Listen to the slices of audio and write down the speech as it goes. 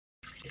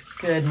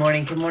Good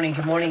morning, good morning,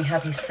 good morning.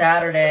 Happy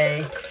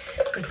Saturday.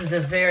 This is a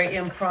very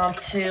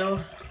impromptu,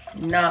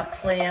 not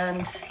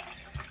planned,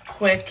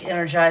 quick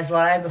Energize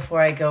Live before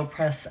I go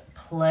press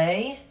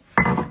play.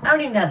 I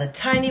don't even have the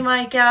tiny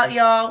mic out,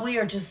 y'all. We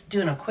are just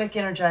doing a quick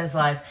Energize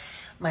Live.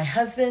 My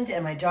husband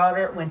and my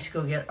daughter went to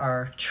go get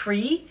our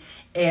tree,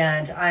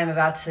 and I'm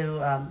about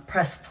to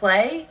press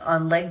play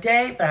on leg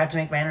day, but I have to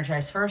make my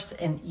Energize first,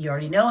 and you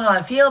already know how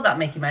I feel about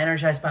making my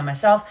Energize by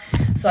myself.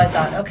 So I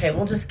thought, okay,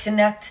 we'll just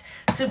connect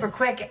super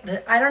quick.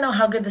 I don't know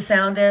how good the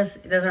sound is.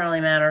 It doesn't really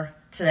matter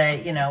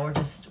today. You know,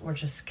 we're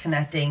just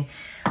connecting.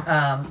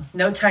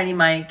 No tiny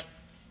mic.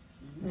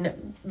 No,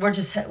 we're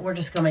just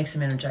gonna make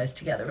some Energize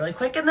together really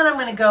quick, and then I'm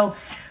gonna go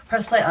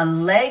press play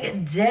on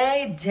leg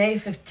day, day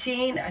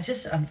 15.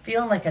 I'm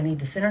feeling like I need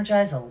this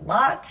Energize a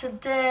lot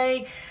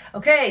today.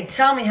 Okay,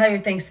 tell me how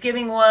your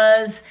Thanksgiving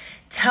was.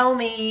 Tell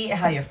me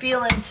how you're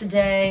feeling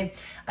today.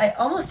 I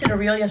almost did a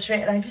reel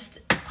yesterday, and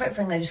quite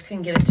frankly, I just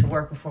couldn't get it to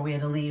work before we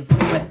had to leave. We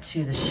went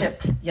to the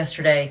ship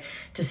yesterday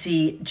to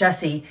see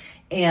Jesse,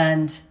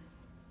 and,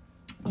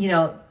 you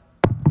know,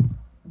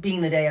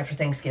 being the day after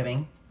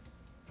Thanksgiving.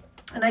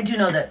 And I do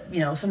know that, you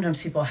know, sometimes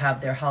people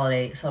have their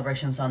holiday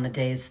celebrations on the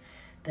days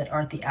that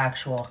aren't the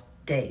actual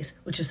days,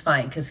 which is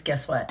fine, because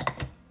guess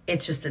what?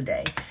 It's just a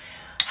day.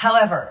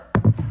 However,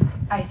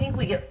 I think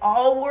we get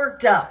all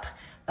worked up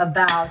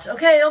about,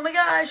 okay, oh my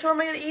gosh, what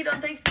am I going to eat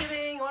on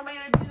Thanksgiving? What am I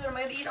going to do? Am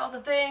I going to eat all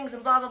the things?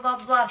 And blah, blah, blah,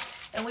 blah, blah.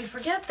 And we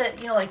forget that,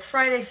 you know, like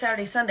Friday,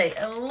 Saturday, Sunday,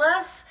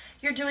 unless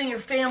you're doing your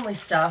family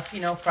stuff,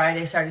 you know,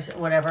 Friday, Saturday,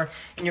 whatever,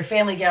 and your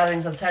family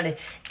gatherings on Saturday,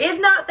 it's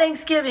not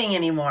Thanksgiving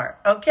anymore,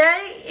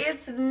 okay?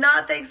 It's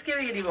not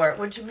Thanksgiving anymore,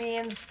 which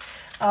means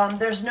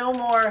there's no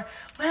more,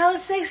 well,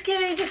 it's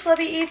Thanksgiving, just let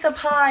me eat the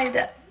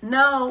pie.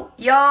 No,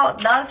 y'all,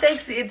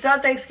 it's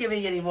not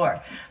Thanksgiving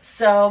anymore.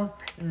 So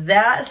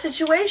that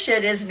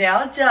situation is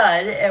now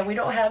done, and we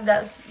don't have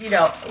that, you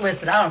know,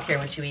 listen, I don't care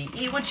what you eat.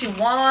 Eat what you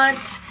want,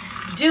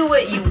 do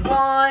what you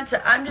want.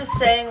 I'm just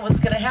saying what's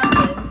going to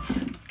happen.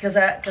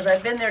 Because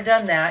I've been there,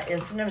 done that,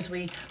 is sometimes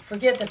we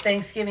forget that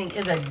Thanksgiving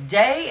is a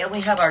day, and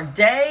we have our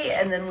day,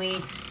 and then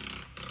we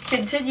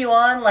continue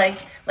on like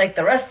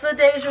the rest of the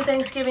days are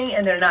Thanksgiving,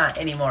 and they're not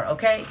anymore,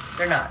 okay?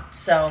 They're not.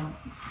 So,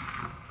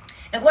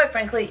 and quite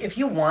frankly, if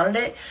you wanted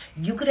it,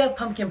 you could have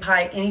pumpkin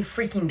pie any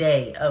freaking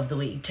day of the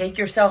week. Take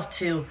yourself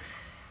to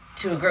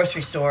a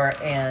grocery store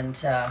and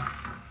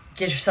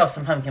get yourself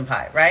some pumpkin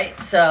pie, right?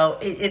 So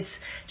it's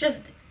just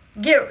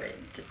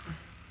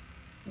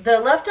the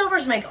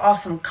leftovers make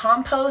awesome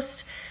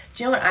compost.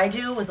 Do you know what I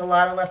do with a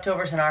lot of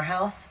leftovers in our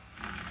house?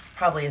 This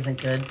probably isn't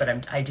good, but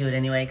I do it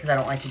anyway because I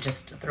don't like to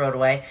just throw it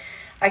away.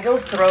 I go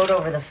throw it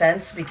over the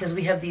fence because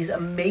we have these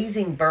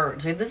amazing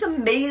birds. We have this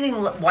amazing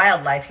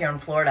wildlife here in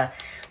Florida.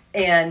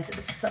 And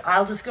so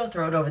I'll just go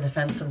throw it over the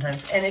fence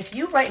sometimes. And if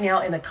you right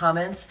now in the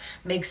comments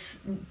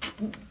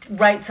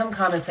write some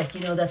comments like,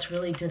 you know, that's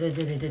really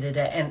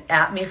da-da-da-da-da-da, and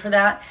at me for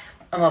that,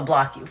 I'm going to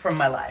block you from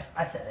my life.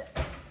 I said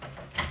it.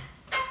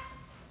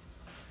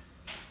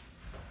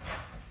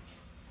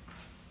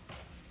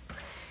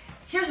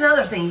 Here's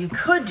another thing you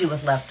could do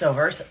with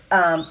leftovers.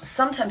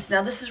 Sometimes,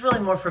 now this is really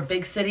more for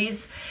big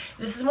cities.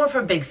 This is more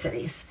for big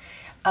cities.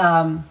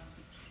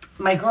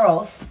 My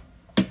girls,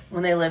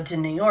 when they lived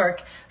in New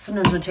York,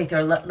 sometimes would take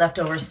their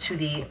leftovers to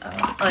the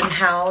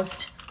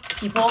unhoused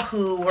people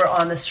who were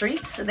on the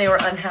streets. They were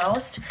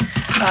unhoused.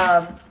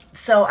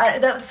 So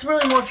that's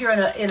really more if you're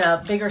in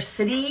a bigger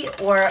city,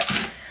 or,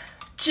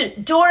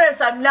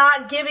 Doris, I'm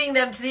not giving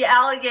them to the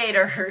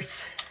alligators.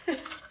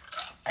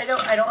 I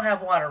don't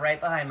have water right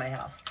behind my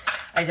house.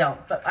 I don't,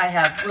 but I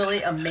have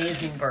really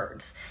amazing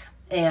birds,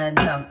 and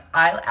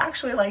I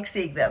actually like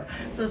seeing them.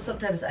 So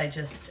sometimes I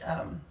just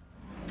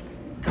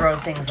throw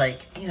things like,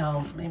 you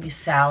know, maybe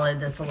salad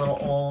that's a little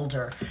old,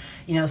 or,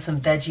 you know,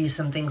 some veggies,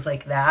 some things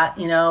like that,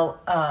 you know.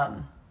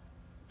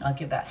 I'll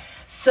give that.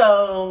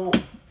 So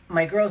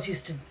my girls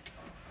used to,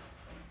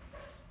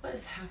 what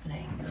is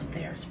happening out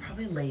there? It's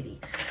probably a lady.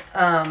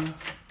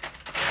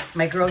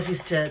 My girls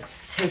used to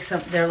take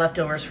their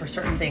leftovers for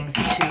certain things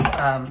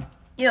to,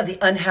 you know, the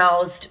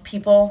unhoused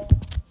people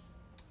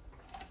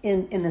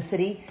in the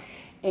city,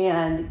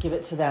 and give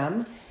it to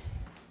them.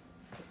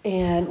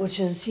 And which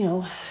is, you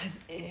know,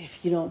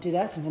 if you don't do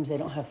that, sometimes they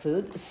don't have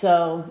food.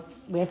 So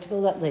we have to go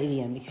let Lady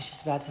in because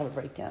she's about to have a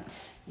breakdown.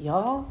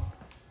 Y'all,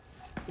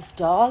 this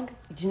dog,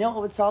 do you know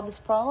what would solve this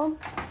problem?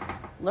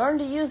 Learn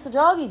to use the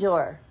doggy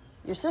door.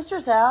 Your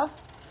sisters have.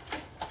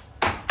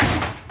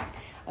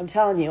 I'm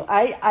telling you,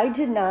 I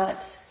did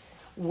not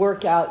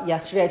work out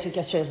yesterday. I took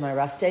yesterday as my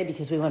rest day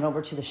because we went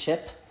over to the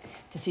ship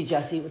to see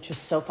Jessie, which was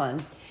so fun.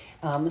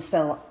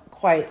 Spent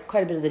quite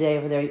a bit of the day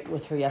over there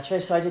with her yesterday,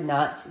 so I did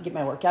not get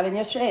my workout in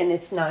yesterday, and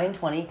it's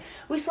 9:20.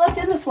 We slept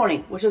in this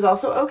morning, which is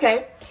also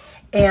okay.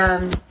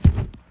 And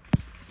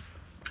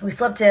we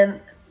slept in.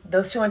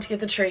 Those two went to get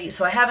the tree,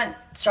 so I haven't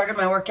started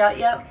my workout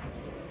yet.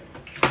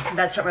 I'm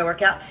about to start my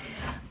workout.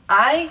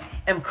 I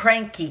am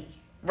cranky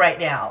right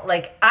now.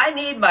 Like, I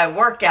need my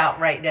workout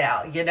right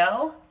now, you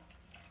know?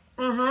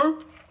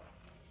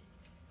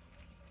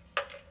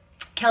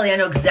 Kelly, I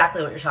know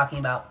exactly what you're talking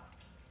about.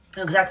 I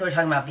know exactly what you're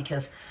talking about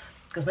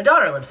because my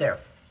daughter lives there.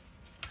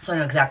 So I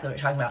know exactly what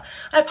you're talking about.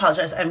 I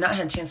apologize. I've not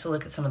had a chance to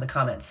look at some of the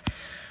comments.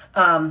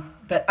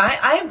 But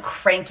I am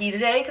cranky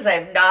today because I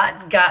have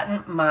not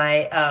gotten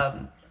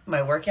my my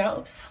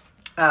workouts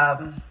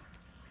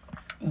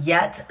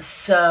yet.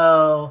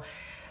 So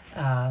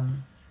hold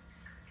on,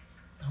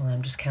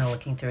 I'm just kind of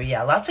looking through.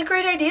 Yeah, lots of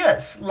great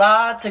ideas.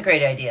 Lots of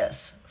great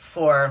ideas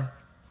for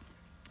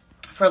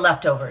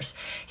leftovers.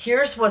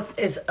 Here's what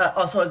is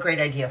also a great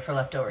idea for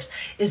leftovers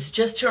is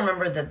just to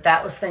remember that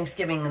that was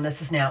Thanksgiving and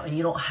this is now, and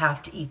you don't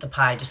have to eat the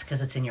pie just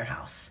because it's in your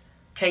house.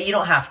 Okay, you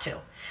don't have to.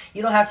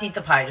 You don't have to eat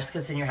the pie just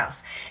because it's in your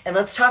house. And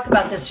let's talk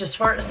about this just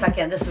for a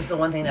second. This is the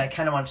one thing that I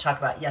kind of wanted to talk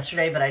about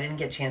yesterday, but I didn't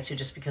get a chance to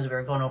just because we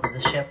were going over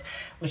the ship,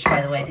 which,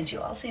 by the way, did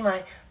you all see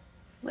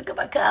look at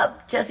my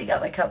cup? Jesse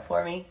got my cup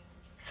for me.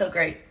 So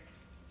great.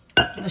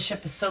 The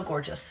ship is so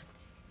gorgeous.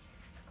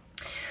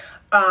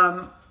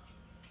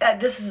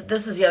 This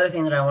is the other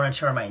thing that I wanted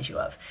to remind you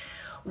of.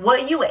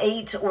 What you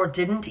ate or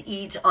didn't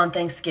eat on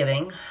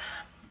Thanksgiving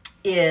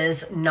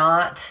is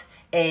not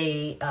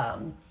a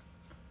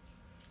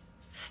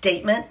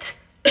statement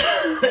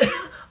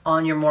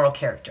on your moral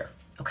character,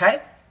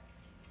 okay?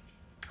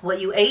 What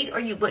you ate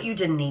or what you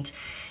didn't eat,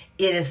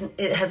 it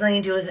has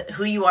nothing to do with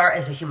who you are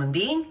as a human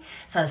being.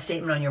 It's not a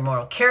statement on your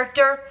moral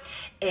character,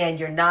 and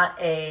you're not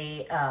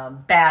a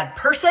bad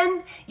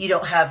person. You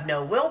don't have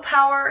no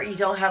willpower. You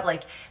don't have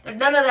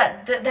none of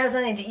that. That has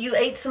nothing to do. You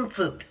ate some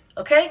food,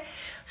 okay?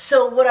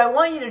 So what I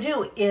want you to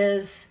do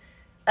is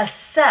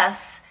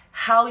assess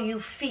how you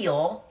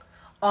feel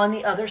on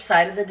the other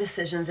side of the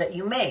decisions that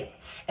you made.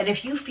 And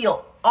if you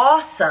feel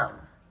awesome,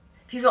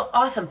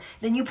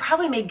 then you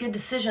probably made good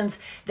decisions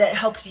that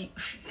help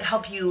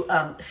you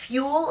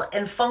fuel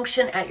and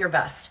function at your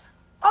best.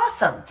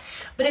 Awesome.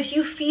 But if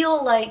you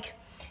feel like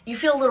you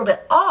feel a little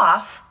bit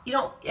off,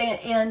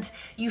 and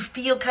you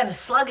feel kind of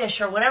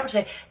sluggish or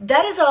whatever,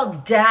 that is all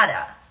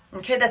data.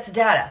 Okay, that's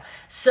data.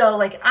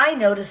 So I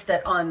noticed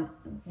that on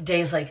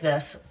days like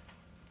this,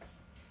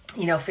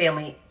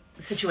 family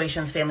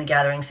situations, family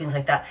gatherings, things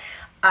like that,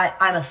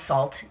 I'm a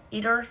salt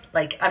eater.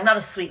 I'm not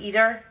a sweet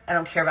eater. I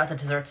don't care about the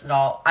desserts at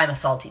all. I'm a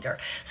salt eater.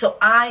 So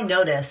I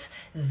notice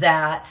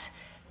that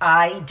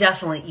I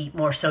definitely eat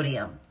more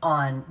sodium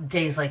on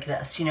days like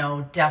this,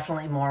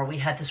 definitely more. We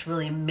had this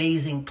really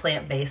amazing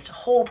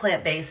whole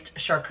plant-based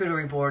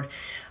charcuterie board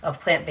of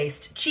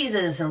plant-based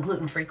cheeses and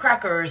gluten-free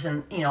crackers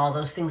and, all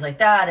those things like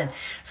that. And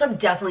so I'm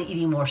definitely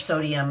eating more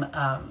sodium.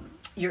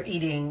 You're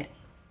eating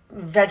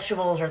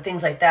vegetables or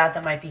things like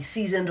that might be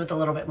seasoned with a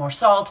little bit more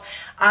salt.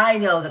 I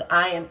know that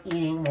I am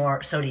eating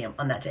more sodium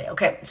on that day.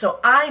 Okay, so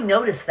I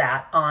noticed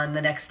that on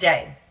the next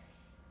day.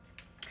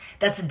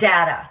 That's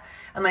data.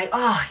 I'm like,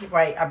 oh,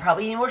 right, I'm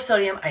probably eating more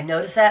sodium. I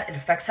notice that. It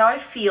affects how I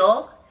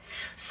feel.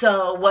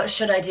 So what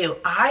should I do?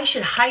 I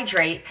should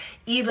hydrate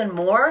even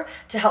more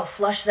to help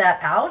flush that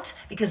out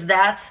because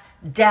that's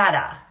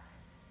data.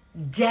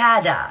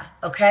 Data,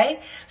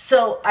 okay?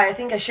 So I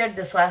think I shared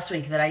this last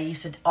week that I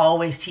used to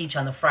always teach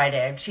on the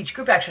Friday. I teach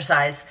group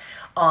exercise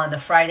on the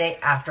Friday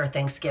after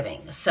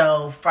Thanksgiving.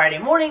 So Friday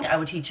morning, I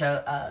would teach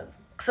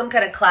some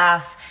kind of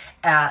class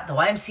at the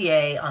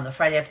YMCA on the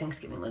Friday after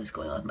Thanksgiving. What is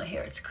going on with my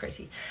hair? It's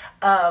crazy.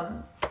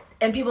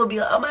 And people would be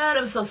like, oh my God,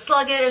 I'm so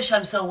sluggish.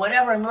 I'm so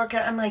whatever. I'm working.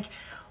 I'm like,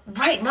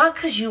 right, not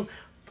because you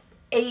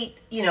ate,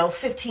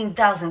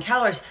 15,000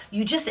 calories.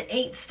 You just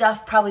ate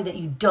stuff probably that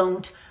you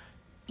don't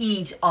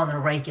eat on the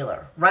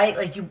regular,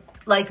 right?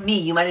 Like me,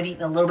 you might have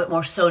eaten a little bit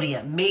more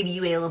sodium. Maybe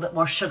you ate a little bit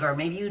more sugar.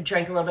 Maybe you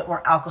drank a little bit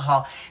more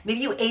alcohol. Maybe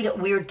you ate at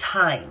weird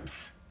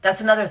times. That's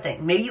another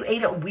thing. Maybe you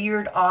ate at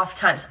weird off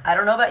times. I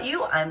don't know about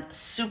you. I'm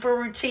super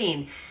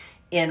routine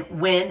in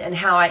when and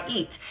how I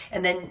eat.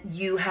 And then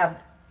you have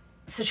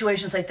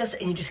situations like this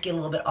and you just get a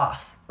little bit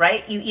off,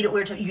 right? You eat at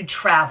weird times. You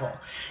travel.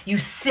 You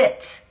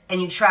sit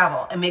and you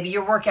travel. And maybe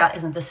your workout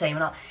isn't the same.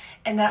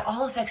 And that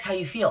all affects how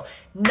you feel.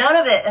 None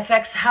of it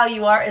affects how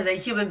you are as a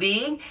human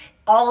being.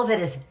 All of it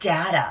is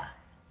data.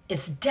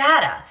 It's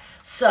data.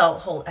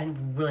 So, I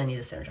really need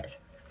this energized.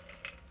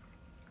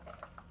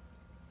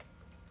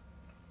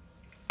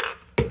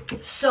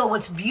 So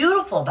what's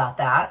beautiful about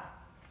that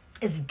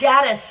is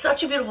data is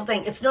such a beautiful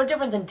thing. It's no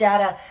different than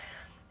data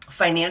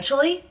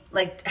financially,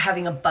 like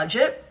having a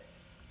budget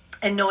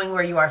and knowing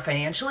where you are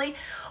financially,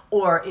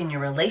 or in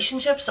your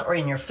relationships, or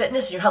in your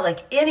fitness, your health,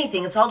 like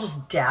anything. It's all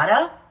just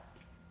data.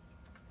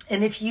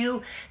 And if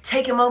you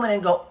take a moment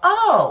and go,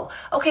 oh,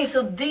 okay,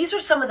 so these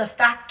are some of the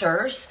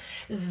factors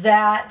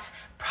that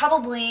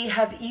probably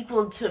have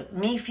equaled to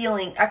me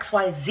feeling X,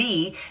 Y,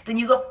 Z, then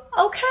you go,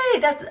 okay,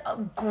 that's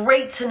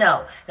great to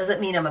know.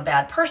 Doesn't mean I'm a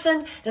bad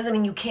person. Doesn't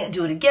mean you can't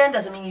do it again.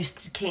 Doesn't mean you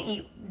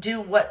can't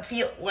do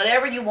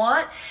whatever you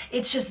want.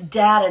 It's just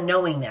data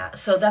knowing that.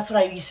 So that's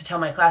what I used to tell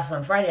my classes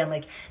on Friday. I'm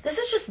like, this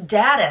is just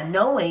data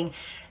knowing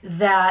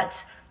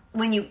that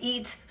when you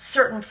eat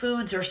certain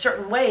foods or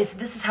certain ways,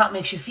 this is how it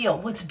makes you feel.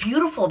 What's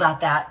beautiful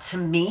about that to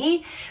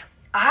me,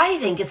 I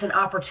think it's an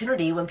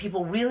opportunity when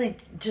people really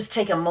just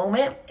take a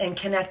moment and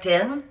connect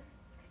in.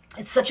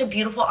 It's such a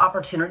beautiful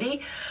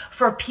opportunity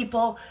for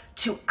people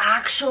to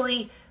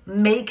actually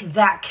make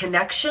that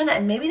connection,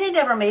 and maybe they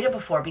never made it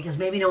before because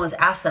maybe no one's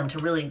asked them to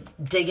really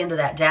dig into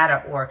that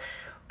data or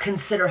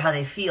consider how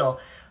they feel,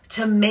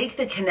 to make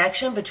the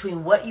connection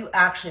between what you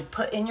actually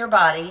put in your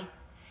body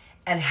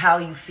and how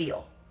you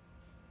feel.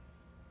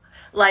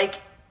 Like,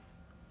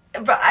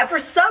 for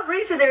some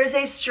reason, there is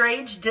a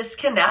strange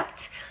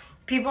disconnect.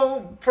 We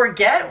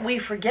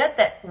forget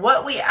that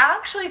what we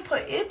actually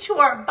put into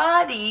our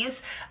bodies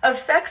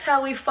affects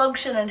how we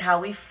function and how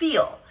we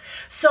feel.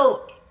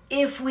 So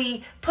if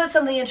we put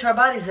something into our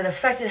bodies that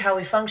affected how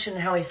we function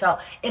and how we felt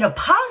in a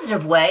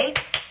positive way,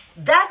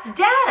 that's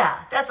data.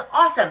 That's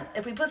awesome.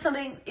 If we put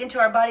something into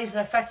our bodies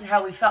that affected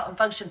how we felt and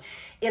functioned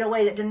in a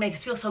way that didn't make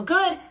us feel so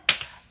good,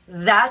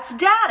 that's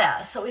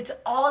data. So it's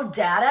all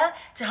data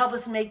to help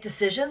us make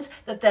decisions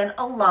that then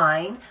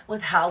align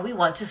with how we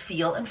want to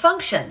feel and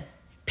function.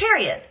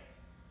 Period.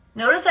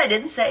 Notice I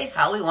didn't say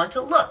how we want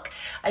to look.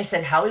 I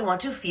said how we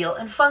want to feel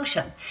and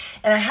function.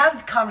 And I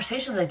have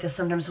conversations like this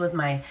sometimes with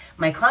my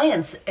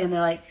clients, and they're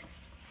like,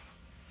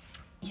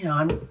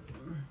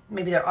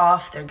 maybe they're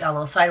off, they've got a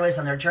little sideways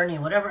on their journey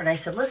and whatever. And I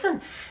said,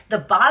 listen, the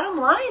bottom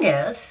line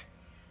is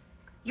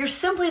you're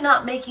simply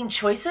not making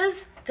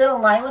choices that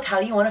align with how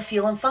you want to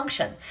feel and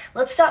function.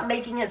 Let's stop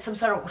making it some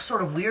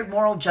sort of weird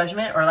moral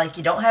judgment, or like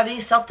you don't have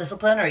any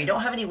self-discipline, or you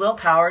don't have any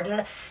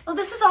willpower. No,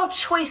 this is all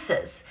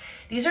choices.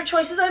 These are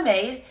choices I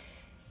made.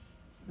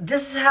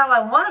 This is how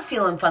I want to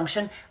feel and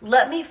function.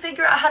 Let me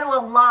figure out how to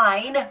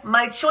align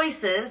my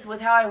choices with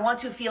how I want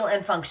to feel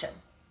and function.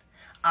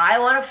 I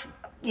want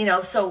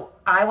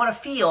to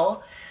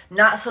feel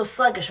not so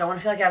sluggish. I want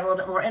to feel like I have a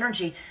little bit more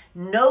energy.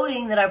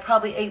 Noting that I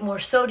probably ate more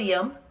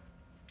sodium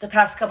the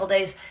past couple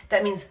days,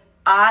 that means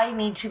I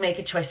need to make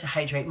a choice to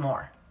hydrate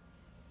more.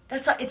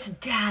 It's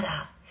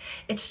data.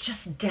 It's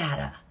just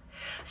data.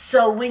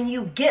 So when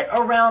you get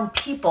around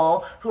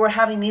people who are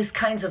having these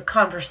kinds of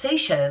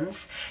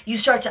conversations, you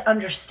start to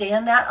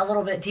understand that a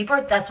little bit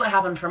deeper. That's what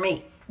happened for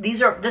me.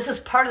 This is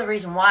part of the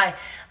reason why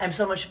I'm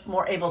so much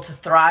more able to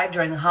thrive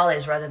during the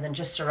holidays rather than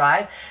just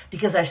survive,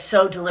 because I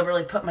so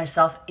deliberately put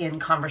myself in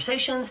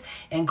conversations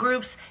and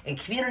groups and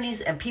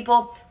communities and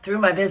people through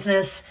my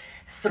business,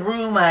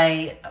 through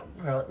my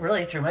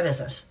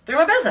business,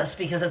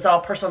 because it's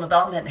all personal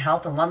development and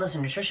health and wellness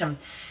and nutrition.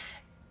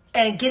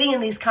 And getting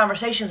in these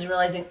conversations and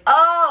realizing,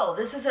 oh,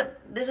 this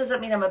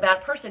doesn't mean I'm a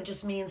bad person. It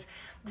just means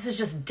this is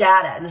just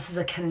data. And this is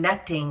a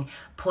connecting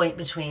point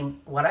between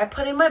what I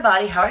put in my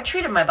body, how I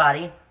treated my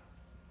body,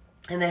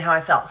 and then how I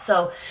felt.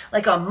 So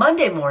like on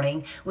Monday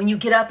morning, when you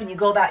get up and you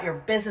go about your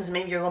business,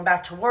 maybe you're going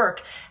back to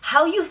work,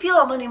 how you feel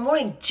on Monday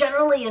morning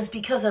generally is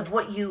because of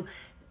what you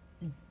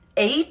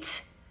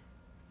ate,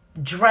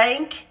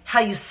 drank, how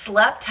you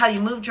slept, how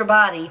you moved your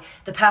body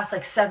the past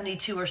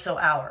 72 or so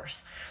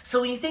hours. So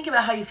when you think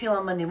about how you feel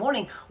on Monday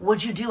morning,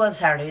 what'd you do on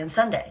Saturday and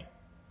Sunday?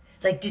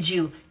 Like, did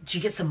you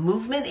get some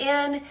movement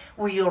in?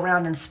 Were you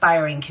around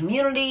inspiring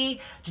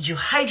community? Did you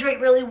hydrate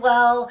really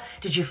well?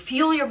 Did you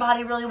fuel your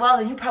body really well?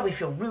 Then you probably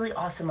feel really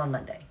awesome on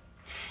Monday.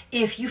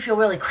 If you feel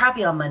really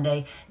crappy on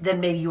Monday,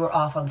 then maybe you were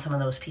off on some of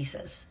those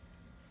pieces.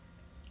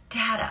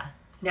 Data.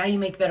 Now you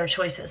make better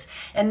choices.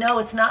 And no,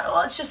 it's not,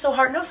 oh, it's just so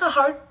hard. No, it's not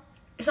hard.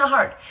 It's not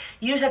hard.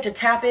 You just have to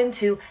tap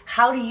into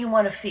how do you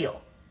want to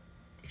feel.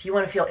 If you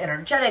want to feel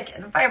energetic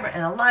and vibrant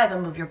and alive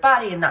and move your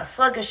body and not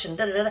sluggish and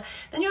then you're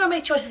going to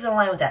make choices in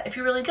line with that. If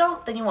you really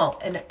don't, then you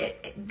won't. And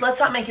let's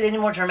not make it any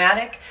more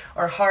dramatic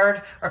or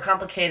hard or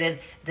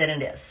complicated than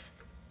it is.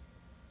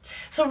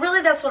 So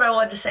really that's what I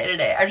wanted to say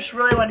today. I just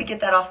really wanted to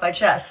get that off my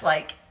chest.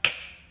 Like,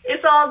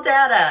 it's all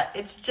data.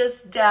 It's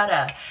just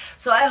data.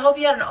 So I hope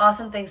you had an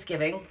awesome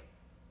Thanksgiving.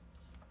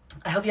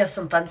 I hope you have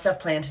some fun stuff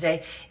planned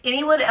today.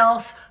 Anyone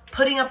else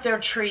putting up their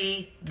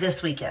tree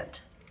this weekend?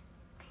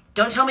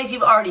 Don't tell me if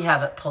you've already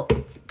have it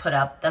put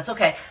up. That's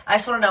okay. I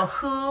just want to know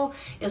who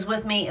is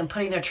with me in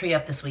putting their tree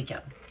up this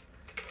weekend.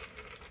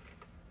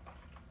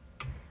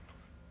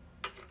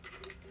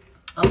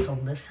 Also,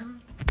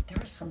 listen,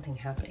 there is something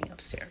happening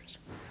upstairs.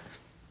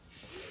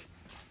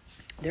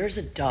 There's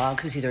a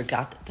dog who's either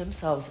got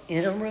themselves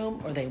in a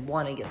room or they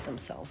want to get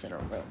themselves in a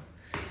room.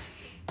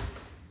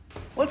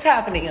 What's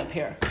happening up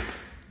here?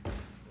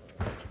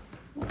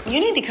 You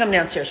need to come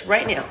downstairs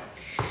right now.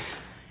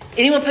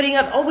 Anyone putting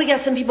up, we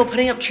got some people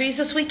putting up trees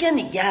this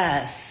weekend?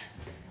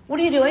 Yes. What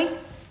are you doing?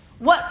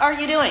 What are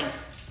you doing?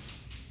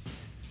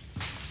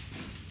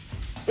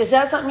 Is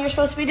that something you're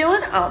supposed to be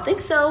doing? I don't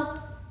think so.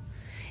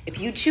 If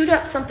you chewed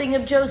up something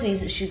of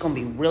Josie's, she's going to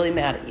be really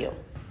mad at you.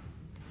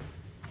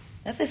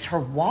 That is her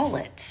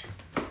wallet.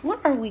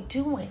 What are we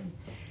doing?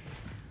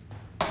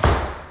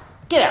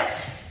 Get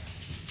out.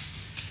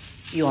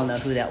 You all know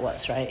who that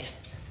was, right?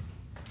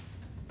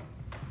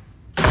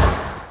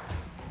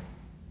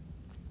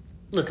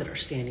 Look at her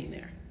standing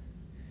there.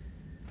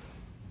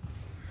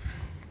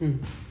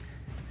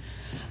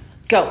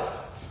 Go.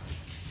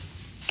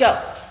 Go.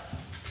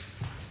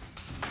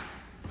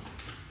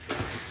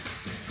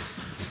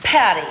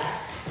 Patty.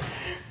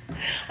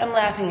 I'm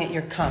laughing at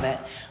your comment.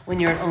 When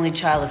you're an only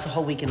child, it's a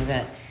whole weekend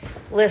event.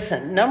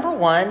 Listen, number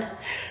one,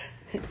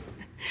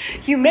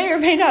 You may or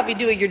may not be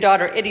doing your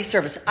daughter any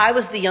service. I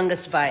was the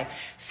youngest by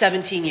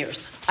 17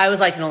 years. I was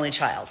like an only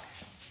child.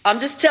 I'm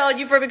just telling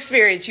you from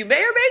experience, you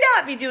may or may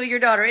not be doing your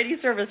daughter any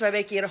service by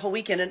making it a whole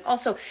weekend. And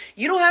also,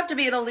 you don't have to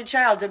be an only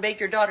child to make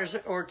your daughter's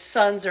or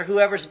son's or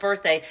whoever's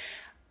birthday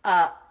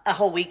a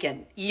whole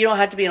weekend. You don't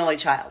have to be an only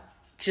child.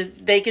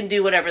 Just they can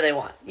do whatever they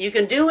want. You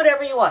can do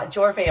whatever you want. It's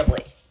your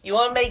family. You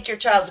want to make your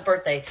child's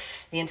birthday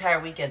the entire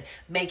weekend,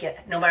 make it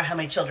no matter how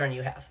many children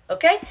you have.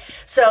 Okay?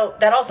 So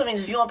that also means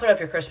if you want to put up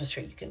your Christmas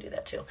tree, you can do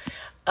that too.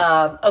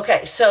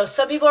 Okay, so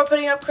some people are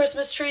putting up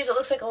Christmas trees. It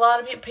looks like a lot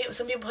of people,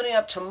 some people putting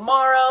up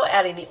tomorrow,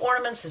 adding the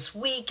ornaments this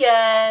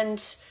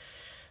weekend.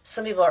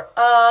 Some people are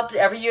up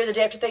every year the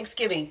day after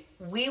Thanksgiving.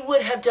 We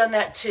would have done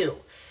that too.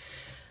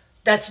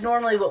 That's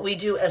normally what we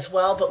do as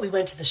well, but we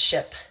went to the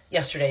ship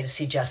yesterday to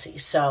see Jessie.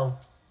 So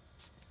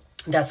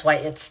that's why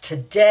it's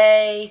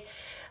today.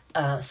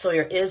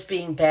 Sawyer is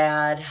being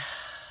bad.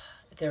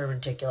 They're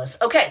ridiculous.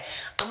 Okay,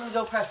 I'm going to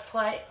go press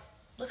play.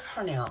 Look at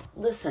her now.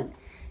 Listen,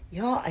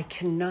 y'all, I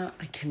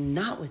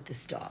cannot with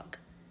this dog.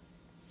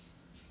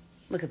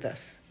 Look at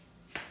this.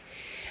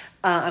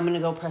 I'm going to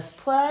go press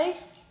play,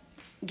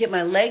 get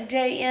my leg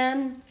day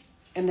in,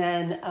 and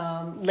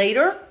then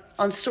later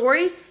on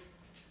stories,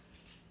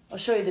 I'll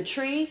show you the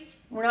tree.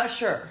 We're not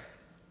sure.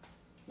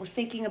 We're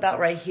thinking about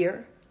right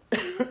here.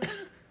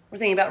 We're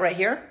thinking about right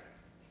here.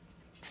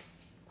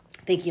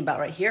 Thinking about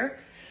right here.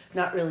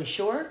 Not really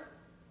sure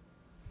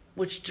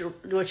which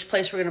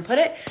place we're going to put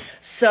it.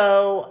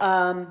 So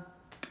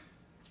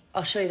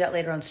I'll show you that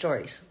later on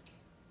stories.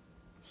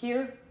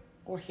 Here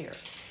or here.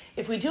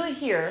 If we do it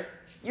here,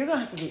 you're going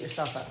to have to get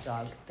yourself up,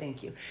 dog.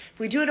 Thank you. If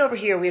we do it over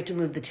here, we have to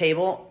move the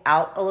table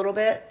out a little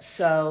bit.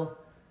 So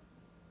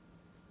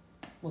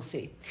we'll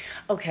see.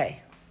 Okay.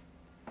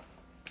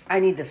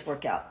 I need this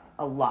workout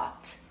a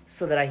lot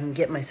so that I can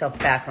get myself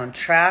back on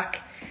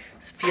track,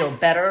 feel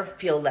better,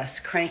 feel less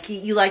cranky.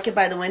 You like it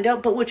by the window?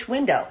 But which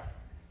window?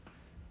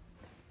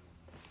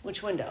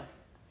 Which window?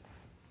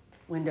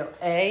 Window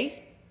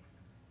A?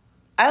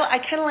 I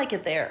kind of like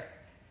it there.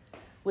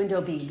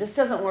 Window B. This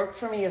doesn't work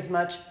for me as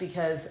much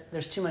because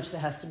there's too much that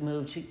has to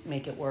move to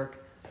make it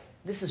work.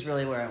 This is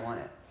really where I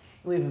want it.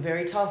 We have a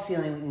very tall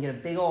ceiling. We can get a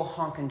big old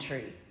honking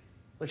tree,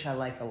 which I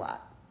like a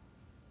lot.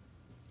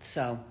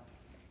 So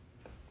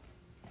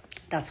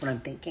that's what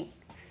I'm thinking.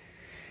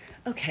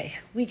 Okay,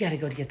 we got to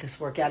go to get this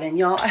workout in,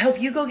 y'all. I hope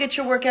you go get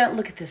your workout.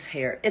 Look at this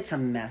hair. It's a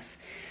mess.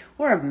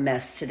 We're a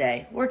mess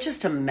today. We're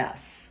just a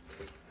mess.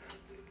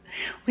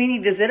 We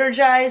need this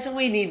energize.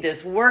 We need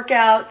this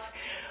workout.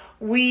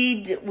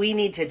 We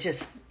need to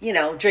just,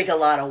 drink a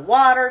lot of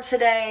water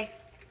today.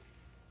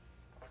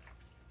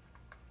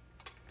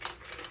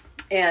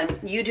 And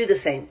you do the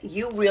same.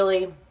 You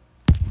really,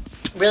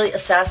 really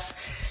assess,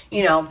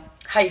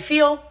 how you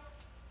feel,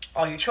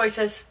 all your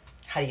choices,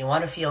 how do you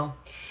want to feel,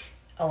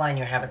 align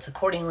your habits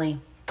accordingly.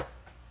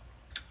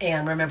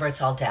 And remember,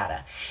 it's all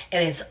data.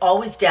 And it's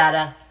always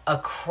data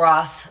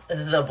across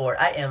the board.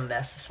 I am a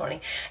mess this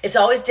morning. It's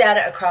always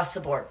data across the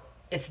board.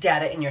 It's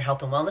data in your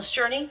health and wellness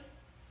journey.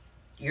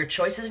 Your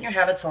choices and your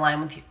habits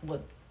align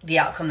with the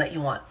outcome that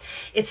you want.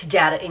 It's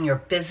data in your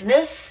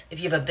business. If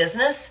you have a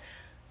business,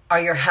 are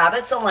your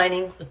habits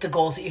aligning with the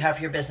goals that you have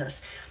for your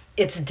business?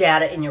 It's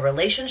data in your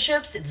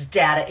relationships. It's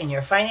data in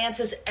your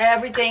finances.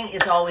 Everything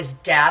is always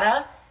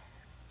data.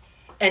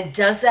 And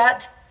does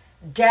that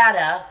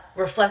data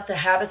reflect the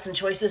habits and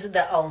choices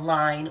that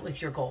align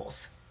with your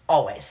goals?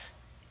 Always.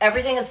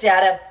 Everything is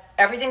data.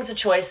 Everything's a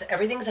choice.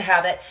 Everything's a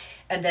habit.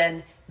 And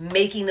then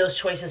making those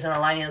choices and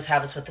aligning those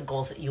habits with the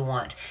goals that you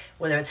want.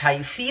 Whether it's how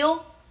you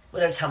feel,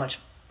 whether it's how much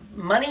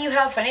money you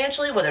have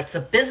financially, whether it's the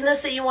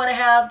business that you want to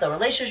have, the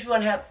relationship you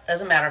want to have,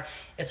 doesn't matter.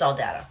 It's all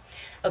data.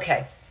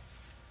 Okay.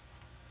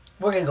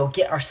 We're going to go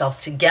get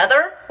ourselves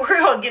together. We're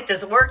going to get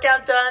this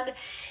workout done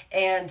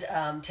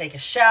and take a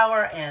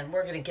shower, and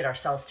we're going to get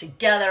ourselves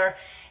together,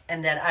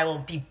 and then I will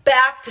be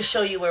back to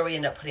show you where we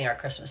end up putting our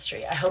Christmas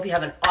tree. I hope you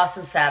have an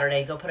awesome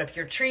Saturday. Go put up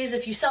your trees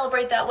if you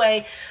celebrate that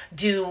way.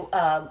 Do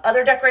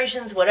other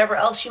decorations, whatever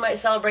else you might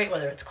celebrate,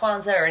 whether it's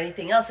Kwanzaa or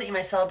anything else that you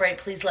might celebrate.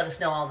 Please let us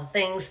know all the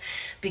things,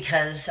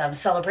 because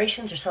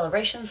celebrations are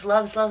celebrations,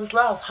 love's love is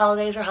love,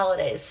 holidays are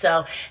holidays.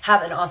 So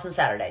have an awesome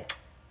Saturday.